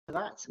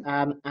that.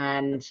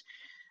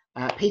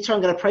 Peter,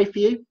 I'm going to pray for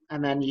you,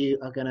 and then you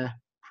are going to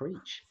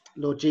preach.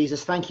 Lord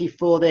Jesus, thank you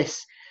for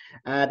these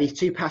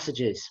two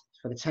passages,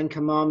 for the Ten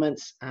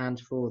Commandments and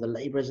for the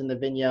labourers in the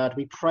vineyard.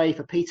 We pray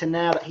for Peter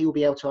now that he will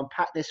be able to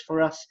unpack this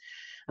for us,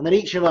 and that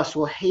each of us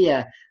will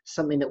hear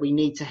something that we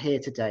need to hear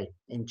today,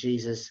 in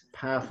Jesus'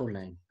 powerful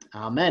name.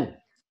 Amen.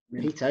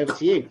 Peter, over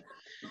to you.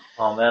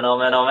 Amen,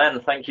 amen,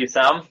 amen. Thank you,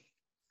 Sam.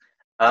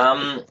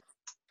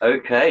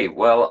 Okay,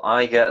 well,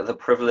 I get the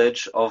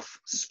privilege of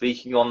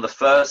speaking on the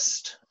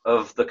first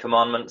of the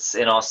commandments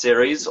in our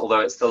series,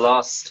 although it's the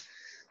last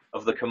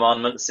of the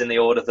commandments in the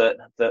order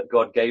that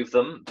God gave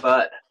them.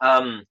 But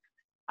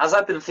as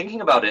I've been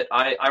thinking about it,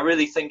 I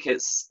really think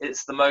it's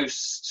the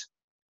most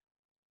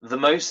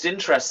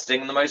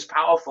interesting, the most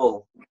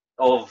powerful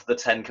of the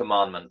Ten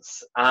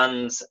Commandments.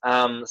 And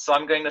so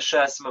I'm going to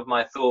share some of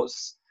my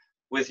thoughts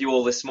with you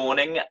all this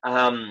morning.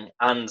 And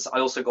I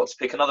also got to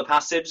pick another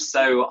passage,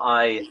 so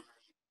I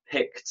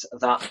picked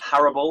that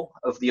parable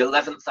of the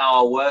 11th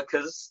hour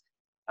workers,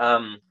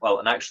 and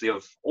actually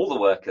of all the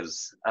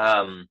workers.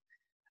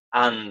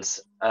 And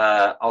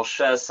I'll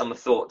share some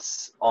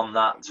thoughts on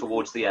that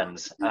towards the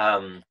end.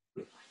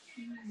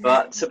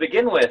 But to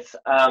begin with,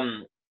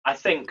 I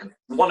think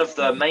one of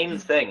the main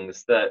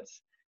things that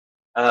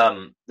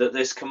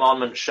this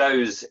commandment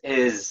shows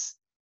is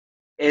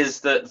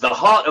that the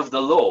heart of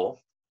the law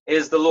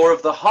is the law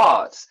of the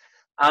heart,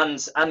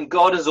 and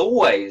God has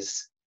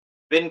always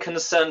been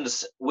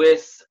concerned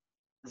with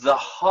the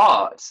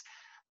heart.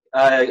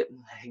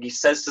 He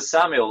says to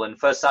Samuel in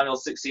 1 Samuel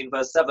 16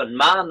 verse 7,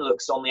 man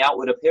looks on the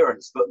outward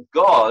appearance, but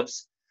God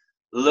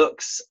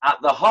looks at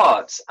the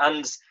heart.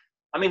 And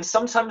I mean,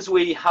 sometimes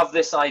we have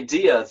this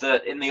idea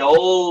that in the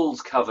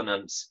old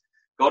covenant,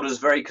 God was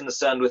very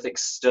concerned with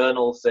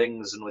external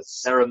things and with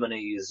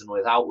ceremonies and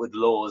with outward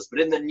laws.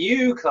 But in the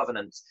new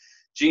covenant,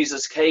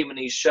 Jesus came and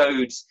he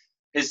showed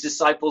his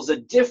disciples a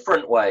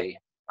different way.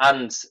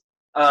 And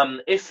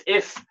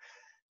if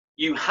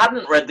you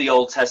hadn't read the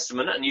Old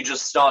Testament and you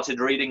just started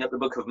reading at the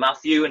book of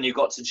Matthew and you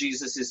got to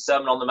Jesus'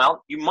 Sermon on the Mount,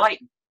 you might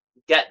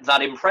get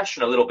that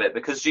impression a little bit,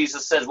 because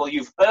Jesus says, well,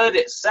 you've heard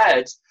it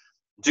said,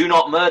 do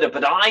not murder,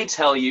 but I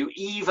tell you,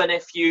 even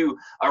if you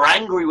are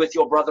angry with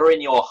your brother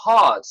in your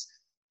heart,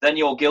 then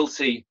you're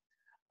guilty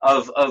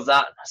of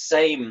that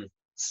same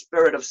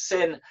spirit of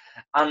sin,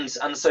 and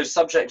so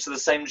subject to the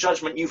same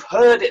judgment. You've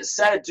heard it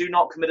said, do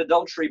not commit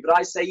adultery, but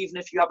I say, even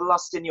if you have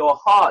lust in your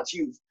heart,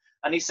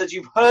 and he says,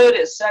 you've heard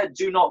it said,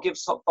 do not give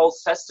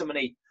false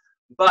testimony,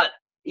 but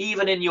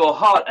even in your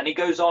heart, and he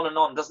goes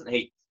on, doesn't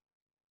he?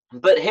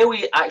 But here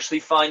we actually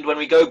find, when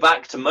we go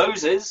back to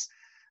Moses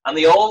and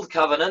the Old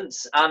Covenant,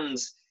 and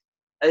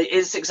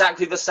it's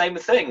exactly the same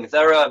thing.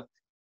 There are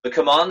the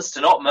commands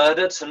to not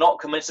murder, to not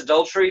commit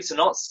adultery, to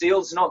not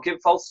steal, to not give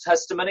false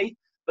testimony,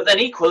 but then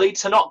equally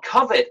to not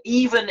covet,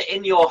 even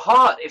in your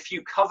heart. If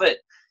you covet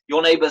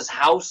your neighbor's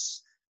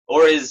house,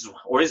 or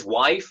his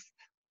wife,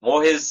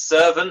 or his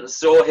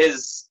servants, or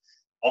his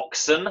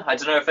oxen. I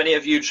don't know if any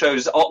of you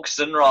chose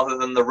oxen rather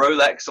than the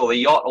Rolex or the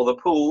yacht or the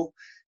pool.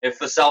 If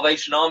the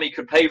Salvation Army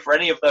could pay for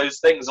any of those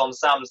things on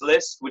Sam's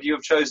list, would you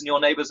have chosen your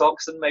neighbor's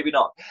oxen? Maybe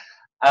not.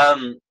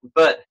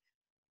 But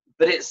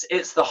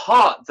it's the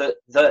heart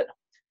that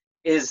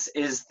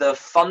is the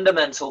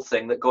fundamental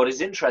thing that God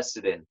is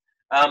interested in.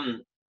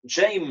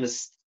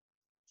 James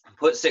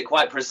puts it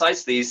quite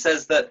precisely. He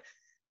says that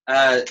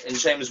in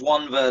James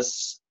 1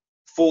 verse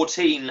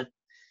 14,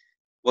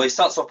 well, he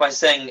starts off by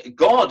saying,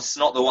 God's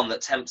not the one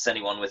that tempts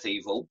anyone with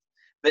evil,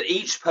 but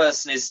each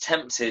person is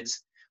tempted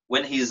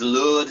when he's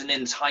lured and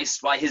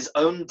enticed by his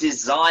own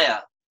desire.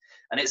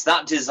 And it's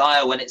that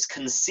desire, when it's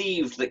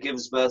conceived, that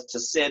gives birth to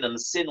sin, and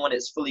sin, when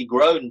it's fully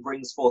grown,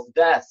 brings forth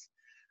death.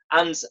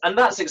 And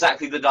that's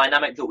exactly the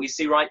dynamic that we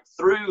see right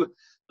through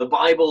the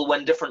Bible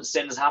when different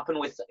sins happen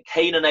with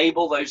Cain and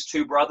Abel, those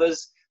two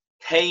brothers.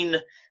 Cain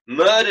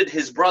murdered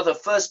his brother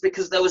first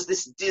because there was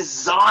this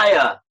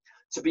desire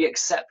to be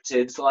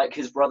accepted like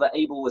his brother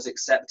Abel was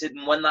accepted,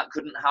 and when that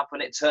couldn't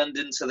happen, it turned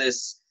into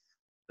this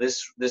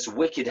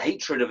wicked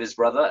hatred of his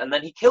brother, and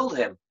then he killed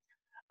him.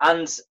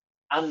 And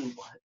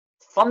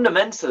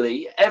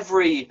fundamentally,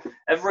 every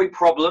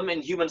problem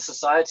in human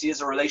society is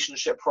a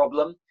relationship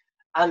problem,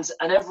 and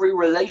every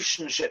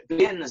relationship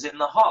begins in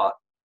the heart,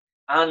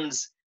 and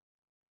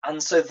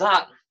so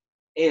that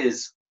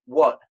is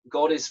what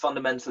God is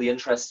fundamentally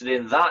interested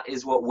in. That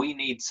is what we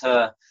need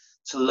to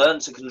learn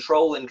to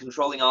control in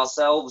controlling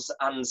ourselves.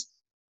 And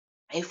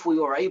if we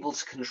were able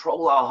to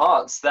control our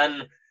hearts,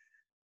 then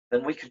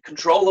we could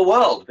control the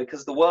world,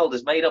 because the world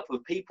is made up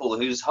of people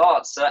whose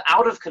hearts are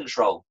out of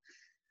control.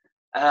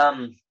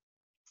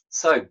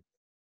 So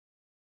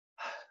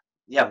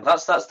yeah,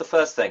 that's the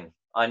first thing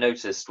I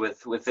noticed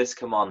with this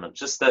commandment,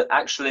 just that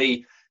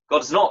actually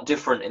God's not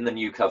different in the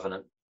new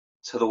covenant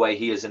to the way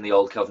he is in the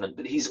old covenant,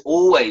 but he's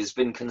always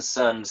been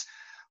concerned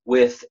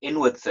with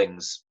inward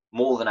things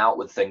more than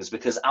outward things,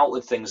 because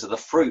outward things are the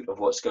fruit of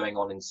what's going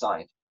on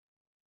inside.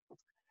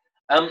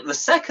 The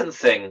second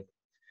thing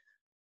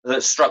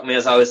that struck me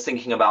as I was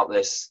thinking about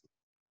this,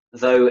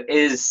 though,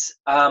 is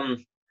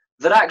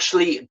that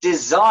actually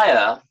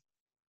desire,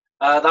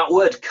 that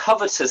word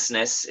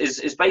covetousness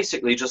is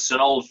basically just an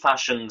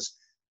old-fashioned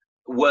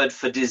word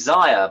for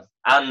desire.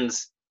 And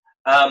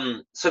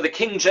so the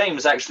King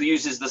James actually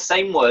uses the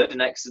same word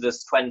in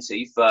Exodus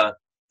 20 for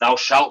thou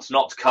shalt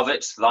not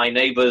covet thy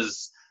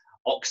neighbor's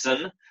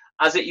oxen,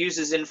 as it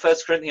uses in 1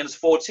 Corinthians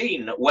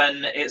 14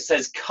 when it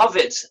says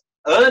covet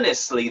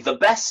earnestly the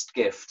best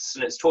gifts,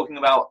 and it's talking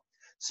about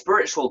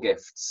spiritual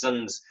gifts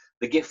and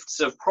the gifts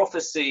of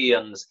prophecy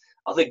and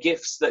other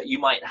gifts that you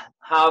might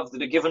have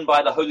that are given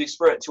by the Holy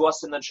Spirit to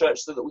us in the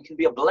church so that we can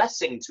be a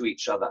blessing to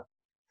each other.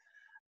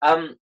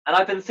 And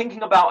I've been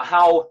thinking about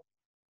how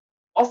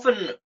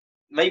often,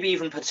 maybe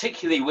even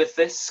particularly with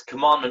this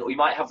commandment, we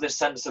might have this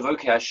sense of,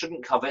 okay, I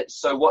shouldn't covet,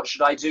 so what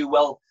should I do?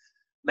 Well,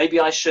 maybe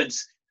I should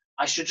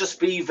just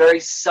be very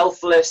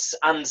selfless,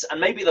 and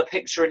maybe the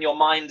picture in your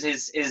mind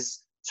is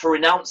to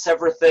renounce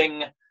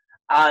everything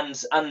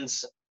and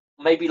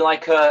maybe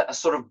like a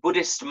sort of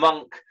Buddhist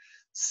monk,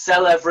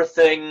 sell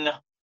everything,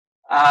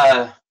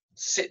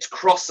 sit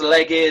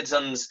cross-legged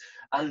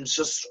and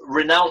just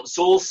renounce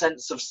all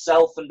sense of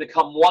self and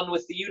become one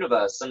with the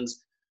universe. And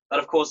that,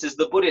 of course, is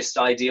the Buddhist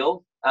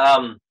ideal,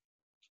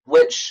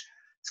 which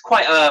is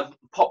quite a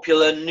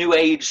popular New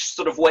Age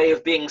sort of way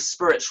of being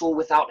spiritual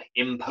without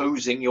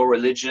imposing your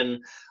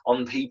religion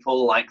on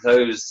people like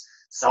those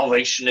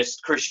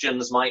salvationist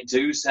Christians might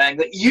do, saying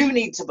that you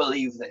need to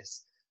believe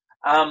this.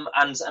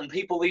 And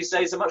people these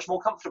days are much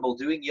more comfortable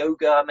doing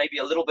yoga, maybe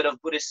a little bit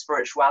of Buddhist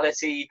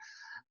spirituality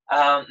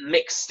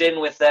mixed in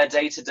with their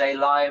day-to-day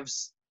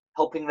lives,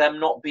 helping them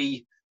not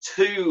be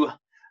too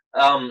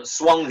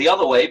swung the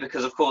other way,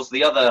 because, of course,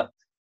 the other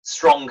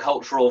strong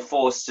cultural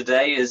force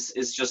today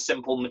is just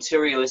simple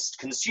materialist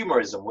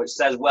consumerism, which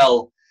says,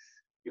 well,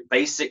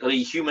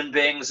 basically human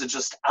beings are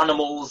just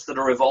animals that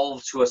are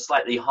evolved to a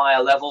slightly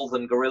higher level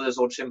than gorillas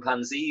or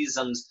chimpanzees,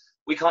 and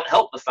we can't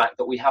help the fact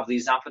that we have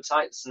these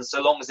appetites, and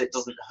so long as it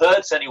doesn't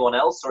hurt anyone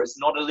else or it's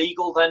not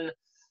illegal, then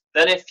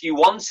if you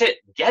want it,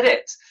 get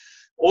it.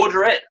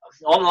 Order it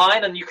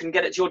online and you can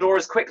get it to your door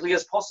as quickly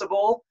as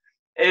possible.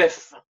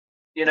 If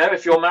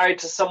you're married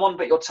to someone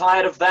but you're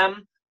tired of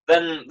them,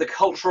 then the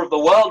culture of the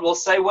world will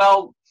say,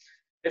 well,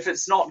 if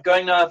it's not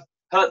going to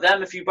hurt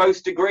them, if you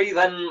both agree,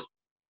 then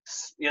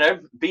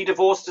be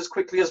divorced as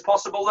quickly as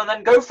possible and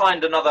then go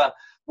find another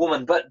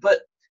woman. But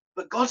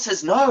God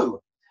says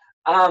no,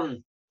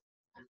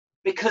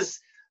 because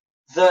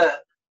the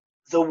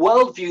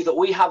worldview that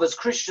we have as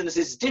Christians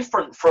is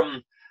different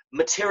from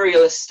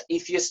materialist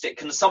atheistic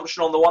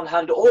consumption on the one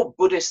hand, or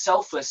Buddhist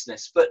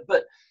selflessness. But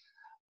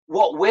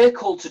what we're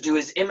called to do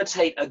is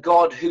imitate a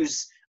God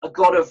who's a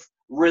God of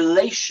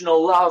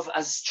relational love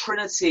as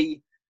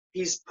Trinity.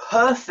 He's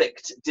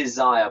perfect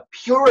desire,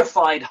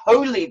 purified,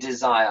 holy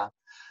desire.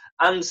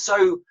 And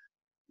so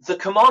the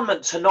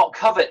commandment to not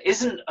covet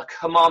isn't a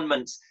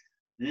commandment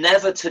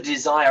never to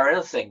desire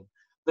anything,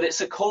 but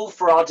it's a call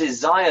for our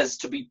desires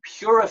to be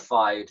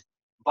purified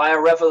by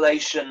a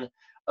revelation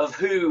of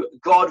who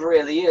God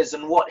really is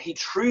and what he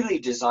truly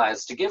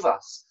desires to give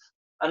us.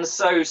 And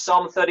so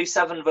Psalm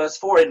 37 verse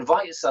 4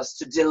 invites us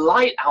to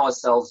delight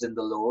ourselves in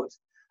the Lord.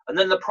 And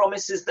then the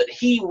promise is that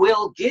he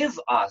will give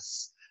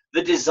us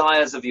the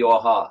desires of your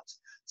heart.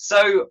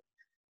 So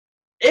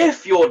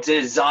if your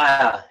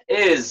desire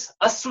is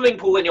a swimming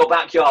pool in your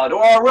backyard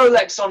or a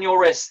Rolex on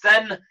your wrist,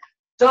 then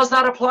does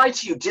that apply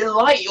to you?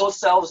 Delight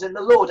yourselves in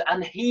the Lord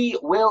and he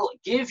will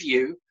give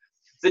you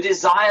the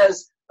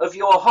desires of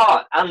your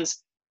heart. And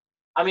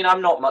I mean,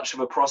 I'm not much of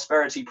a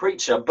prosperity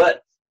preacher,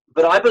 but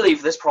I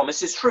believe this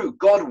promise is true.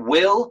 God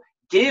will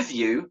give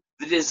you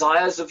the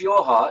desires of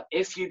your heart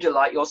if you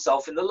delight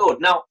yourself in the Lord.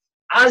 Now,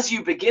 as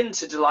you begin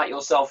to delight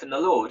yourself in the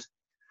Lord,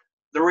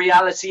 the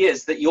reality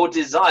is that your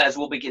desires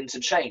will begin to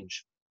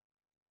change.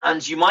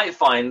 And you might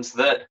find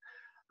that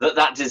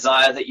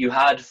desire that you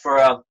had for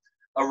a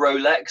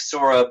Rolex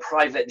or a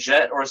private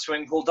jet or a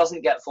swimming pool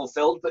doesn't get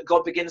fulfilled, but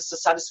God begins to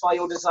satisfy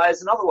your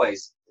desires in other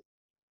ways.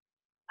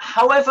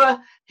 However,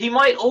 he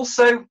might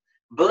also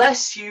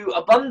bless you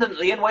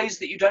abundantly in ways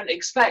that you don't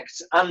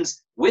expect. And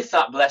with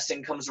that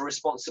blessing comes a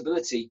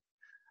responsibility,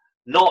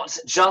 not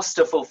just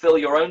to fulfill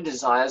your own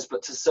desires,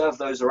 but to serve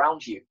those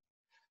around you.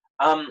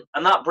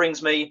 And that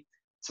brings me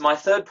to my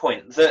third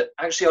point, that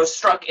actually I was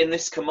struck in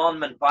this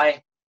commandment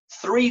by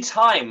 3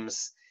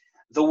 times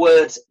the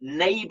word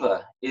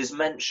neighbor is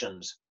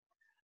mentioned.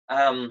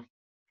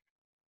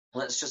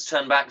 Let's just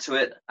turn back to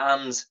it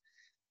and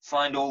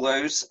find all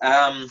those.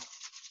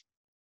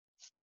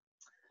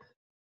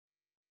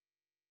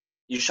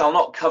 You shall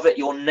not covet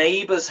your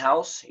neighbor's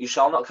house. You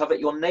shall not covet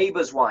your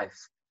neighbor's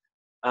wife.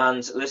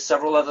 And there's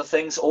several other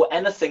things, or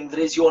anything that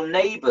is your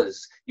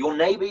neighbor's. Your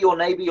neighbor, your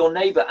neighbor, your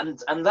neighbor.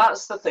 And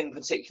that's the thing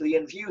particularly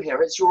in view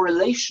here. It's your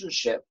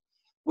relationship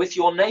with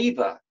your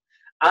neighbor.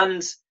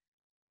 And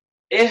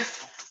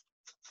if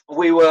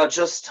we were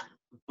just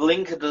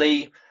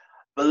blinkedly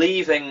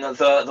believing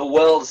the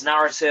world's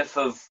narrative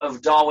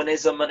of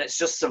Darwinism, and it's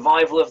just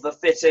survival of the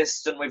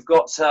fittest, and we've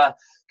got to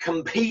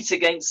compete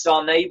against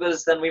our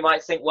neighbors, then we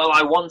might think, well,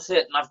 I want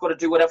it and I've got to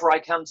do whatever I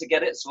can to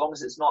get it, so long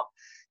as it's not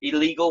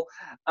illegal.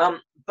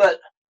 But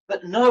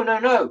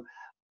no.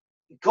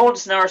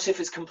 God's narrative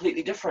is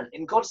completely different.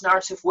 In God's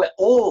narrative, we're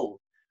all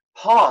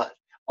part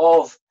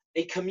of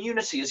a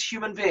community as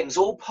human beings,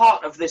 all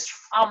part of this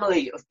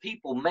family of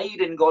people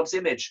made in God's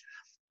image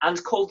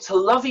and called to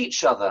love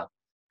each other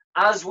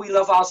as we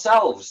love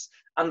ourselves.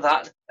 And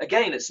that,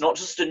 again, it's not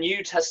just a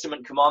New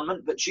Testament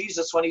commandment, but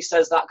Jesus, when he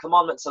says that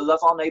commandment to love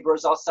our neighbor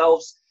as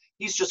ourselves,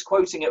 he's just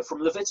quoting it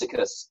from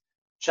Leviticus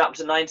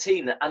chapter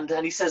 19. And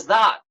he says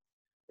that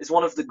is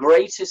one of the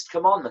greatest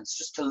commandments,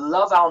 just to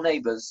love our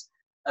neighbors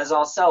as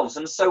ourselves.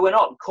 And so we're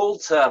not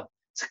called to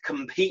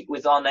compete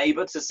with our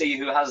neighbor to see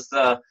who has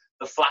the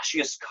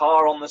flashiest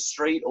car on the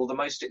street, or the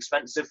most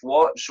expensive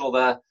watch,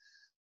 or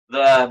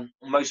the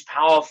most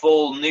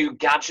powerful new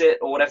gadget,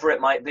 or whatever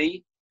it might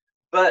be.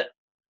 But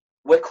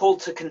we're called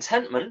to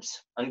contentment,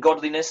 and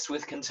godliness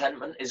with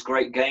contentment is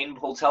great gain,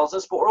 Paul tells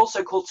us. But we're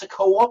also called to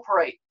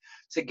cooperate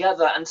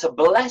together and to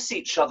bless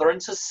each other and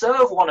to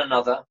serve one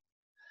another,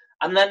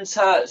 and then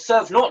to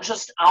serve not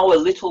just our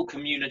little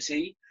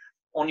community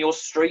on your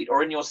street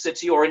or in your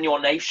city or in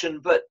your nation,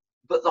 but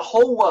the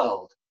whole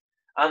world.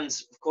 And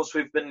of course,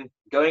 we've been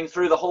going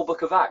through the whole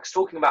book of Acts,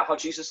 talking about how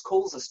Jesus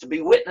calls us to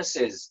be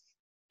witnesses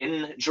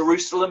in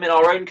Jerusalem, in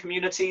our own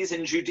communities,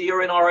 in Judea,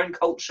 in our own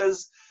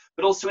cultures,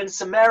 but also in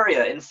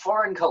Samaria, in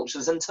foreign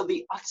cultures, and to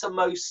the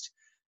uttermost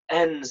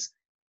ends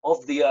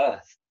of the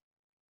earth.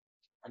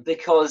 And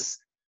because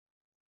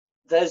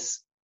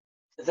there's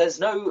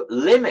no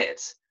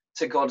limit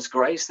to God's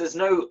grace, there's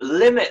no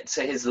limit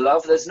to his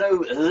love, there's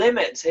no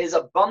limit to his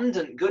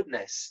abundant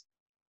goodness.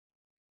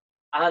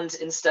 And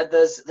instead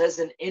there's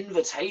an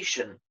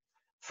invitation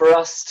for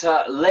us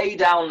to lay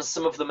down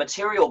some of the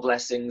material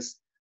blessings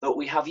that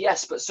we have,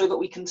 yes, but so that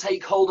we can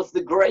take hold of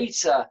the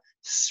greater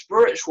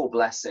spiritual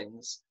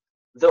blessings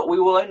that we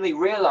will only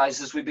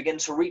realize as we begin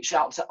to reach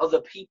out to other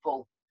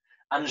people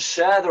and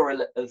share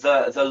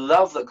the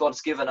love that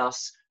God's given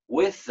us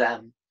with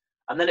them.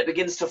 And then it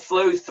begins to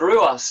flow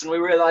through us, and we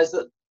realize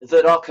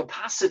that our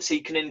capacity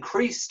can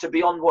increase to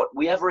beyond what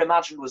we ever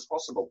imagined was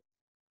possible.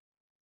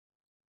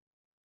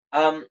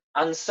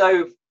 And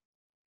so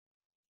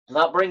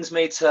that brings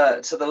me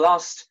to the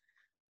last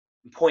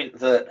point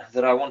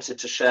that I wanted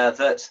to share,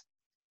 that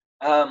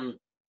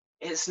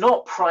it's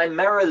not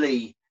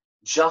primarily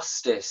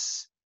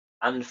justice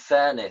and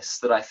fairness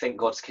that I think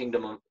God's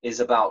kingdom is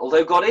about.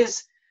 Although God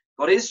is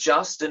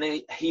just,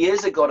 and he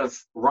is a God of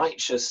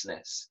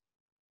righteousness.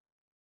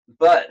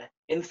 But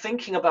in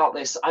thinking about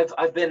this,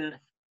 I've been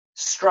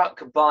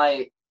struck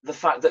by the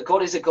fact that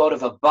God is a God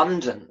of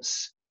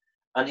abundance,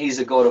 and he's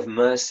a God of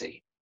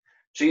mercy.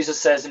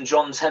 Jesus says in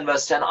John 10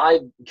 verse 10, I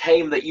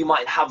came that you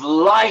might have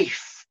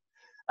life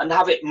and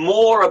have it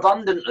more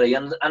abundantly.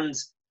 And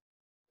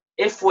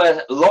if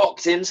we're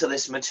locked into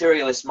this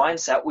materialist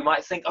mindset, we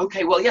might think,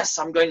 okay, well, yes,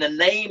 I'm going to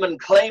name and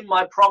claim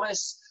my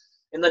promise.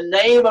 In the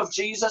name of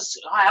Jesus,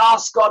 I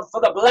ask God for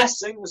the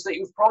blessings that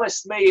you've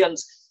promised me, and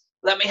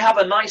let me have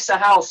a nicer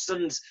house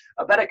and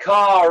a better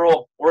car,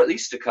 or at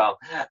least a car,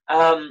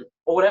 or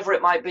whatever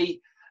it might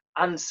be.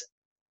 And,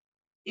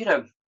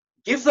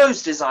 give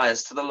those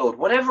desires to the Lord.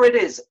 Whatever it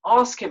is,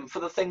 ask him for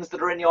the things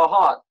that are in your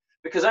heart,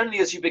 because only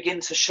as you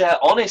begin to share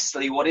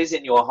honestly what is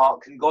in your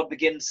heart can God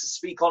begin to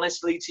speak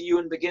honestly to you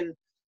and begin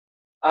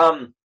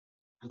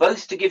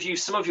both to give you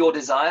some of your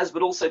desires,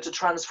 but also to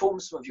transform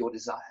some of your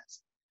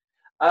desires.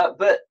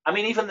 But I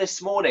mean, even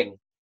this morning,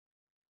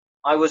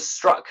 I was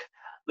struck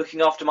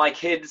looking after my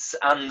kids,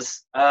 and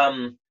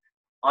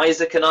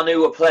Isaac and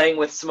Anu were playing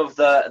with some of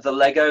the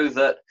Lego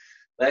that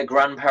their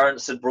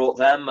grandparents had brought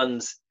them,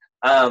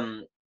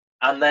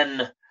 and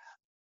then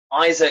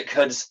Isaac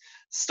had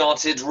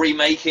started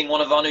remaking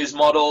one of Anu's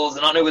models,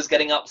 and Anu was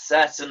getting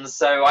upset, and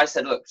so I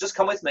said, look, just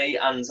come with me,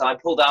 and I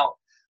pulled out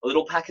a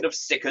little packet of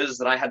stickers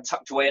that I had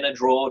tucked away in a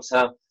drawer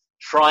to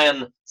try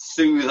and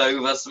soothe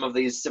over some of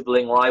these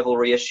sibling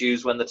rivalry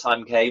issues when the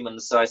time came.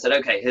 And so I said,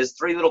 okay, here's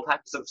 3 little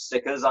packets of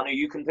stickers. Anu,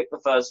 you can pick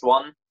the first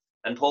one,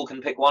 and Paul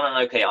can pick one,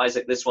 and okay,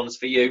 Isaac, this one's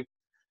for you.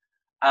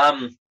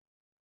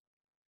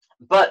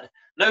 But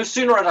no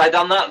sooner had I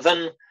done that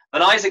than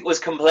Isaac was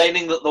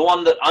complaining that the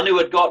one that Anu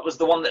had got was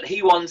the one that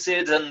he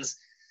wanted, and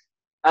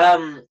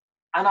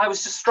I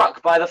was just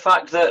struck by the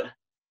fact that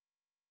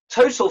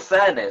total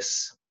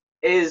fairness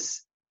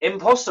is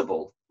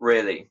impossible,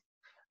 really.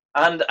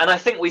 And I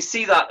think we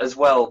see that as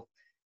well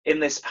in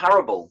this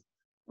parable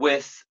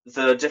with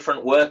the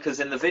different workers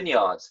in the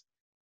vineyard.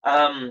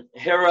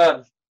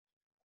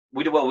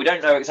 We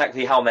don't know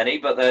exactly how many,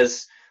 but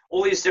there's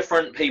all these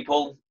different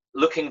people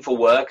looking for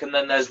work, and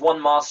then there's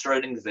one master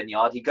owning the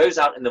vineyard. He goes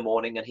out in the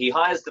morning and he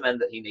hires the men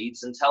that he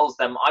needs and tells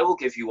them, I will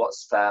give you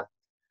what's fair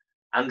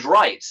and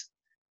right.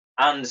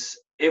 And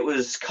it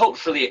was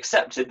culturally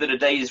accepted that a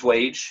day's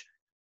wage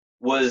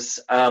was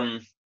a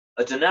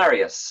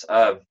denarius,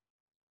 a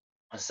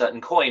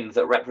certain coin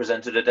that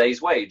represented a day's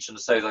wage. And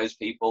so those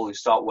people who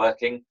start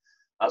working,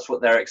 that's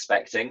what they're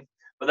expecting.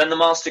 But then the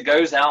master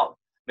goes out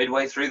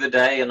midway through the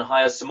day and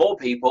hires some more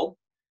people.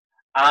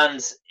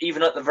 And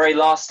even at the very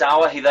last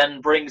hour, he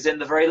then brings in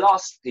the very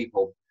last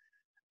people.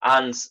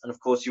 And of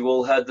course, you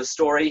all heard the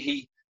story.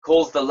 He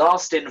calls the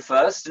last in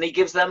first, and he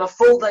gives them a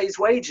full day's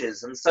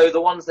wages. And so the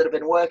ones that have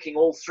been working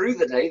all through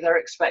the day, they're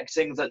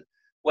expecting that,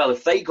 well,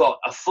 if they got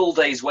a full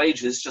day's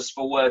wages just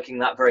for working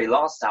that very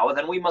last hour,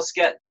 then we must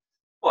get,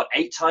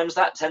 8 times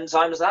that, 10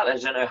 times that? I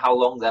don't know how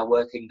long their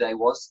working day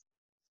was.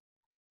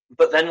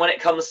 But then when it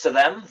comes to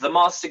them, the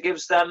master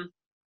gives them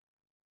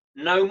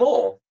no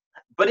more,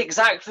 but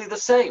exactly the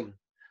same.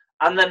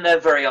 And then they're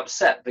very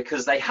upset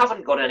because they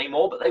haven't got any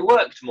more, but they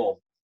worked more.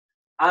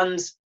 And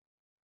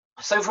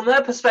so from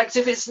their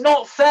perspective, it's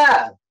not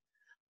fair.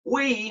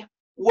 We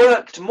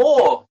worked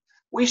more.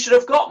 We should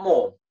have got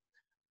more.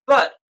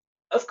 But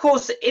of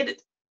course,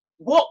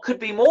 what could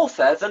be more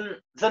fair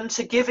than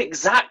to give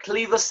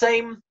exactly the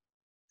same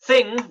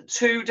thing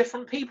to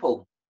different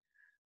people?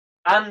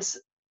 And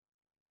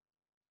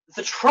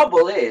the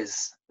trouble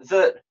is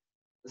that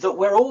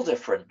we're all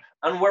different,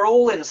 and we're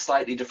all in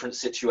slightly different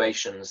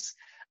situations.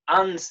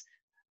 And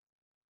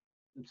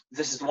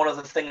this is one of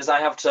the things I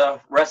have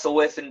to wrestle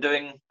with in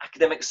doing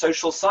academic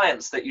social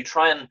science, that you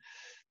try and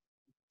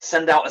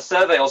send out a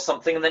survey or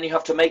something, and then you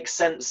have to make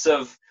sense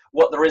of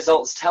what the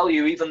results tell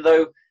you, even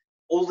though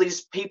all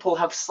these people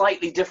have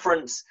slightly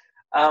different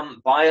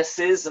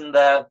biases, and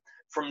they're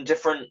from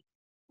different,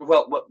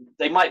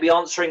 they might be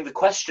answering the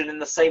question in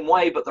the same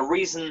way, but the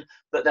reason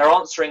that they're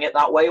answering it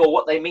that way, or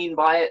what they mean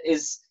by it,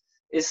 is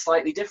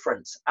slightly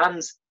different.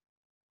 And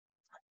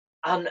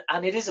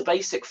it is a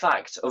basic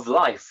fact of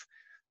life.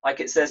 Like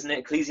it says in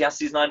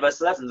Ecclesiastes 9 verse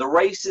 11, the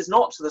race is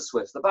not to the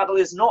swift, the battle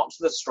is not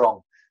to the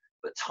strong,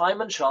 but time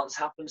and chance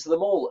happen to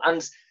them all.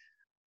 And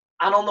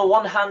on the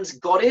one hand,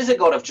 God is a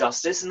God of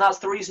justice, and that's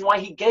the reason why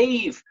he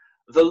gave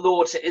the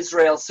law to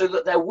Israel, so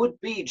that there would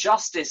be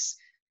justice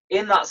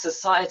in that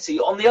society.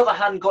 On the other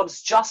hand,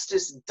 God's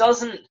justice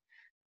doesn't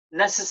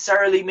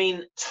necessarily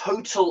mean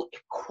total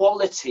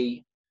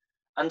equality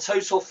and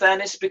total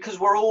fairness, because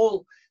we're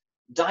all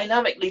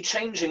dynamically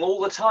changing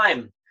all the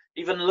time.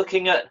 Even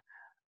looking at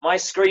my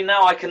screen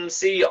now, I can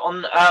see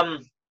on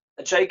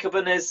Jacob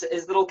and his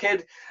little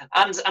kid,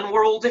 and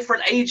we're all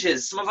different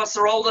ages. Some of us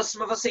are older,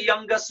 some of us are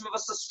younger, some of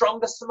us are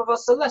stronger, some of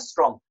us are less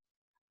strong.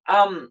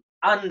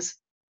 And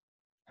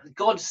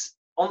God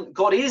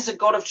is a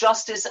God of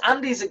justice,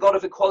 and he's a God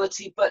of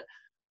equality, but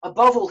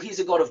above all, he's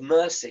a God of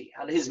mercy,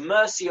 and his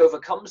mercy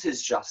overcomes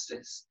his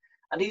justice.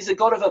 And he's a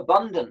God of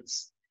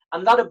abundance,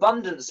 and that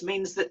abundance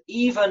means that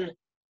even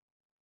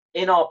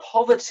in our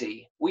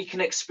poverty, we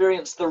can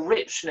experience the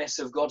richness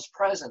of God's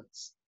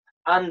presence.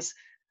 And,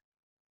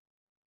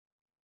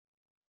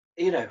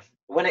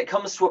 when it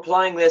comes to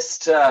applying this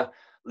to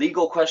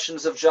legal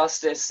questions of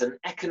justice and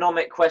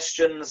economic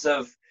questions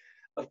of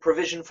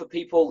provision for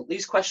people,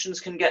 these questions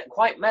can get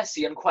quite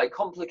messy and quite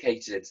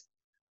complicated.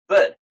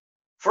 But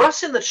for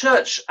us in the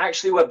church,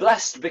 actually, we're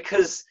blessed,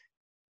 because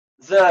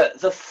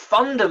the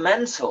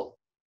fundamental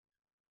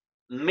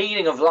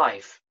meaning of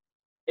life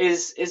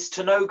is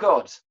to know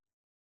God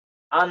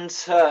and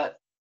to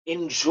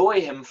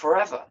enjoy him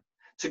forever,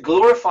 to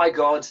glorify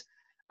God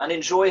and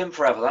enjoy him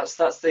forever.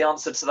 That's the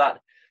answer to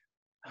that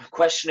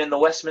question in the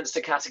Westminster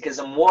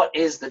Catechism: what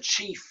is the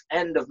chief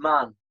end of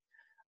man?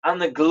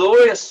 And the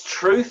glorious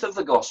truth of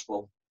the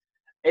gospel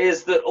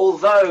is that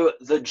although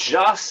the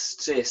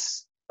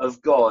justice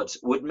of God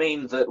would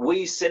mean that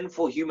we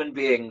sinful human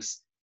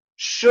beings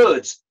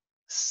should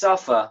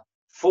suffer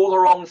for the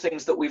wrong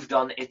things that we've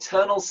done,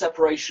 eternal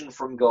separation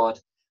from God,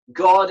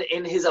 God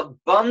in his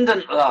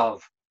abundant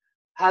love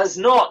has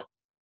not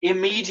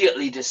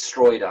immediately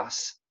destroyed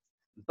us,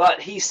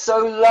 but he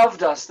so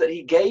loved us that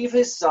he gave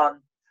his son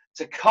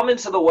to come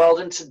into the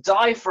world and to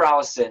die for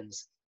our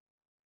sins.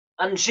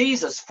 And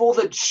Jesus, for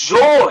the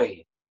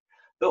joy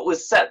that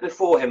was set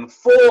before him,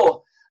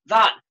 for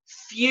that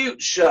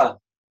future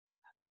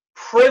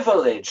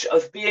privilege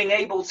of being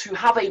able to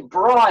have a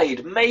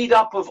bride made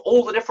up of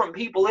all the different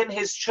people in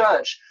his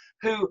church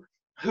who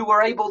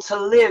were able to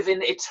live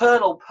in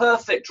eternal,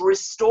 perfect,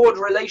 restored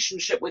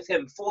relationship with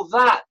him, for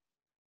that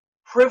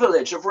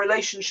privilege of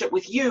relationship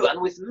with you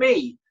and with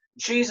me,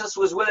 Jesus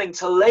was willing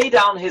to lay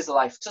down his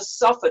life, to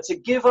suffer, to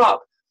give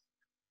up.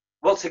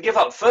 Well, to give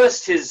up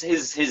first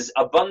his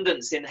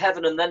abundance in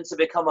heaven, and then to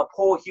become a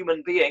poor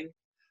human being,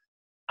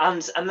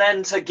 and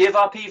then to give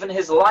up even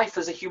his life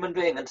as a human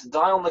being and to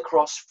die on the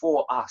cross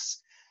for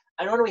us.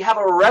 And when we have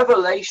a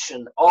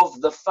revelation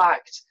of the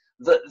fact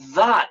that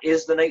that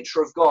is the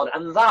nature of God,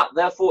 and that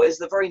therefore is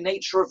the very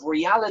nature of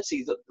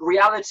reality, that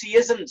reality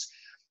isn't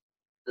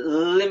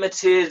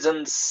limited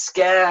and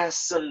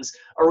scarce and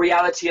a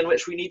reality in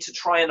which we need to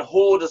try and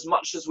hoard as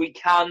much as we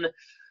can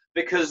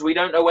because we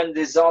don't know when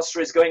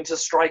disaster is going to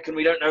strike and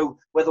we don't know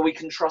whether we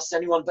can trust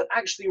anyone. But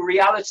actually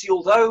reality,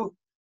 although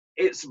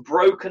it's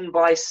broken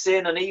by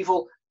sin and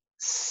evil,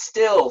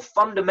 still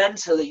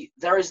fundamentally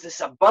there is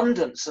this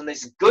abundance and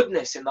this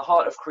goodness in the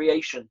heart of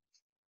creation.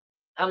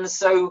 And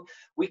so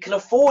we can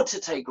afford to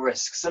take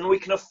risks, and we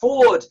can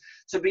afford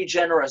to be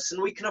generous,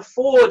 and we can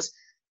afford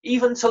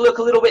even to look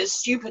a little bit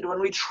stupid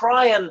when we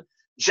try and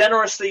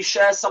generously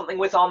share something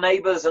with our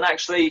neighbors and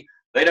actually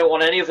They don't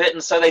want any of it,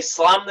 and so they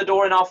slam the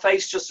door in our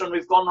face just when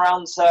we've gone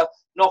round to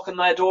knock on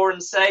their door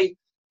and say,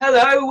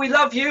 hello, we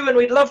love you, and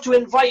we'd love to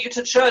invite you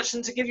to church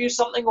and to give you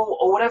something,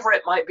 or whatever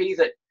it might be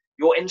that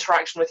your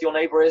interaction with your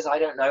neighbour is. I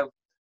don't know.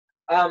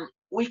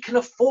 We can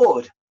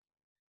afford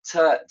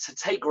to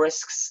take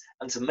risks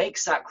and to make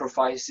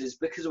sacrifices,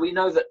 because we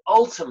know that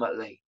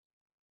ultimately,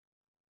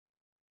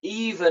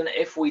 even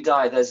if we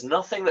die, there's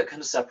nothing that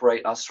can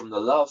separate us from the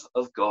love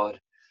of God.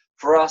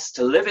 For us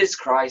to live is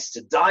Christ,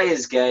 to die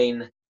is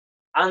gain.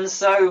 And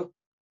so,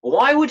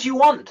 why would you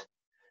want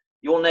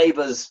your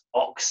neighbour's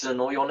oxen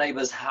or your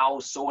neighbour's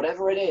house or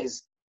whatever it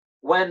is,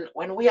 when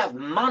we have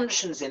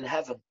mansions in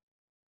heaven?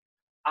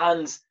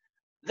 And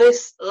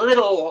this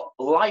little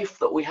life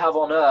that we have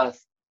on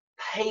earth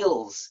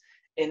pales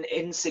in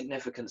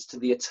insignificance to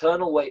the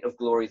eternal weight of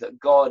glory that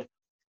God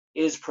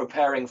is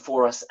preparing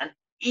for us. And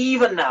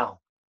even now,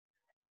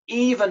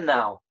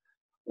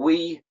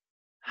 we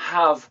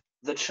have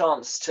the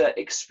chance to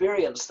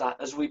experience that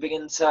as we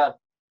begin to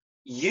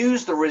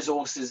use the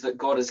resources that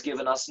God has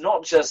given us,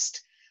 not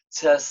just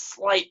to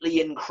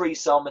slightly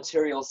increase our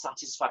material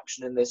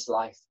satisfaction in this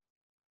life,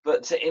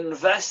 but to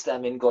invest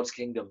them in God's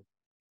kingdom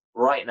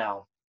right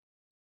now.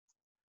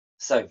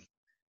 So I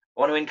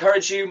want to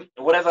encourage you,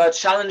 whatever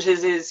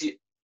challenges it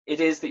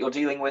is that you're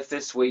dealing with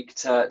this week,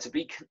 to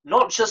be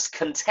not just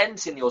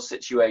content in your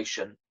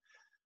situation,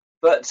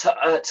 but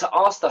to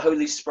ask the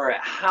Holy Spirit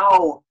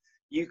how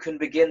you can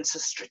begin to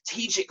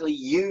strategically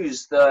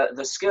use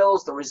the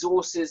skills, the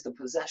resources, the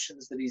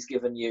possessions that he's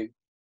given you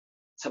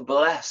to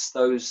bless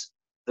those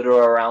that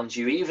are around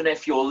you, even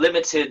if you're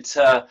limited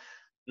to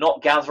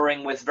not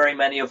gathering with very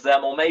many of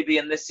them, or maybe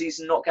in this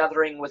season not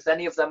gathering with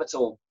any of them at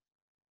all.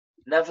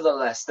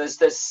 Nevertheless,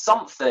 there's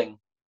something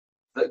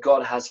that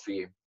God has for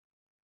you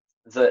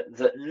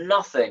that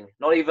nothing,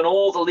 not even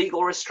all the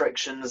legal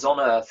restrictions on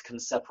earth, can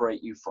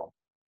separate you from.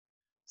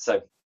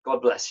 So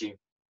God bless you.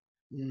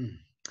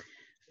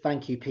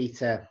 Thank you,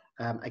 Peter.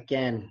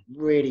 Again,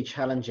 really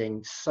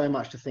challenging, so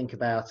much to think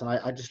about. And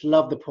I just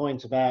love the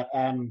point about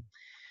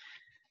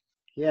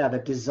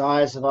the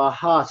desires of our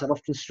heart. I've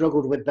often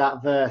struggled with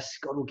that verse.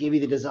 God will give you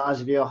the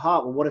desires of your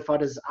heart. Well, what if our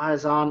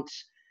desires aren't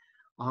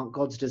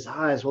God's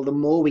desires? Well, the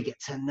more we get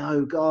to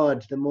know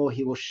God, the more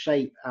he will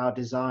shape our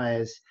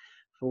desires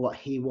for what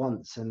he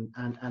wants. And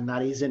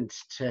that isn't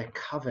to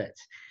covet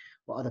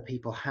what other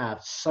people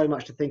have. So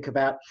much to think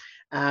about.